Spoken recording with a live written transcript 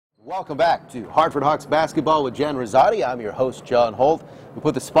Welcome back to Hartford Hawks Basketball with Jen Rizzotti. I'm your host, John Holt. We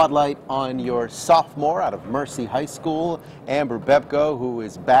put the spotlight on your sophomore out of Mercy High School, Amber Bepko, who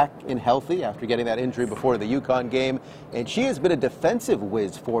is back and healthy after getting that injury before the UConn game. And she has been a defensive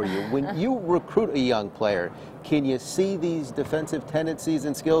whiz for you. When you recruit a young player, can you see these defensive tendencies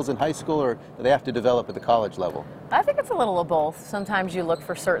and skills in high school, or do they have to develop at the college level? I think it's a little of both. Sometimes you look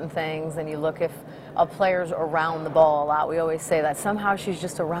for certain things and you look if a player's around the ball a lot. We always say that somehow she's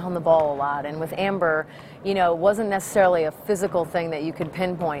just around the ball a lot. And with Amber, you know, it wasn't necessarily a physical thing that you could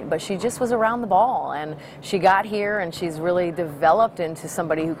pinpoint, but she just was around the ball. And she got here and she's really developed into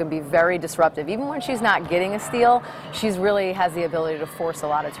somebody who can be very disruptive. Even when she's not getting a steal, she's really has the ability to force a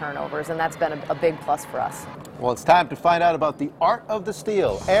lot of turnovers, and that's been a big plus for us. Well, it's time to find out about the art of the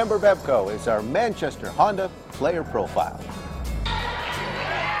steal. Amber Bepko is our Manchester Honda player profile.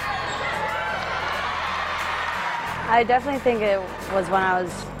 I definitely think it was when I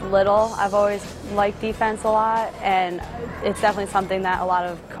was little. I've always liked defense a lot, and it's definitely something that a lot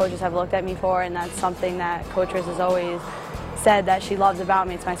of coaches have looked at me for, and that's something that Coach Riz has always said that she loves about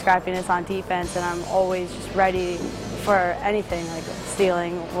me. It's my scrappiness on defense, and I'm always just ready for anything, like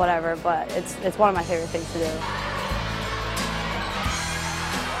stealing, whatever, but it's one of my favorite things to do.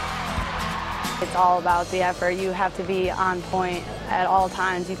 It's all about the effort. You have to be on point at all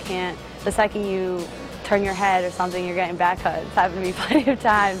times. You can't, the second you turn your head or something, you're getting back cut. It's happened to me plenty of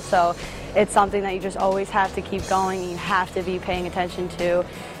times, so it's something that you just always have to keep going. You have to be paying attention to,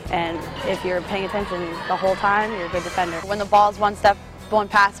 and if you're paying attention the whole time, you're a good defender. When the ball's one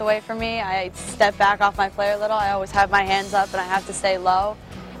pass away from me, I step back off my player a little. I always have my hands up and I have to stay low.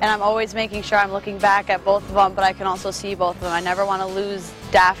 And I'm always making sure I'm looking back at both of them, but I can also see both of them. I never want to lose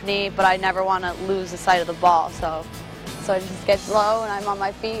Daphne, but I never want to lose the sight of the ball. So I just get low and I'm on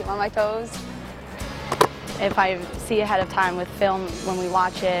my feet, on my toes. If I see ahead of time with film when we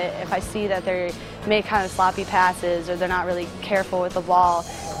watch it, if I see that they make kind of sloppy passes or they're not really careful with the ball,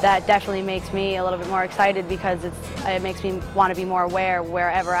 that definitely makes me a little bit more excited, because it makes me want to be more aware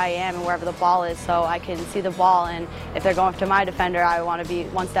wherever I am and wherever the ball is, so I can see the ball, and if they're going to my defender, I want to be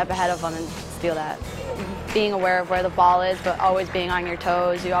one step ahead of them and steal that. Being aware of where the ball is, but always being on your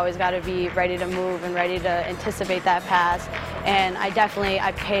toes. You always got to be ready to move and ready to anticipate that pass. And I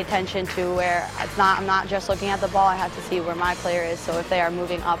pay attention to where I'm not just looking at the ball. I have to see where my player is. So if they are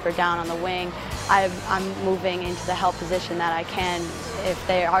moving up or down on the wing, I'm moving into the help position that I can. If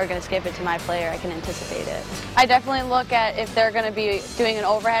they are going to skip it to my player, I can anticipate it. I definitely look at if they're going to be doing an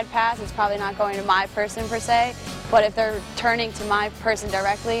overhead pass, it's probably not going to my person per se. But if they're turning to my person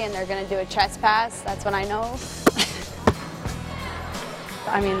directly and they're going to do a chest pass, that's when I know.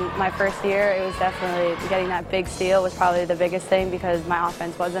 I mean, my first year, it was definitely getting that big steal was probably the biggest thing, because my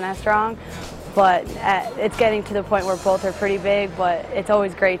offense wasn't as strong. But it's getting to the point where both are pretty big, but it's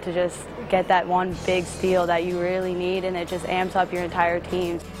always great to just get that one big steal that you really need, and it just amps up your entire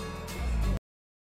team.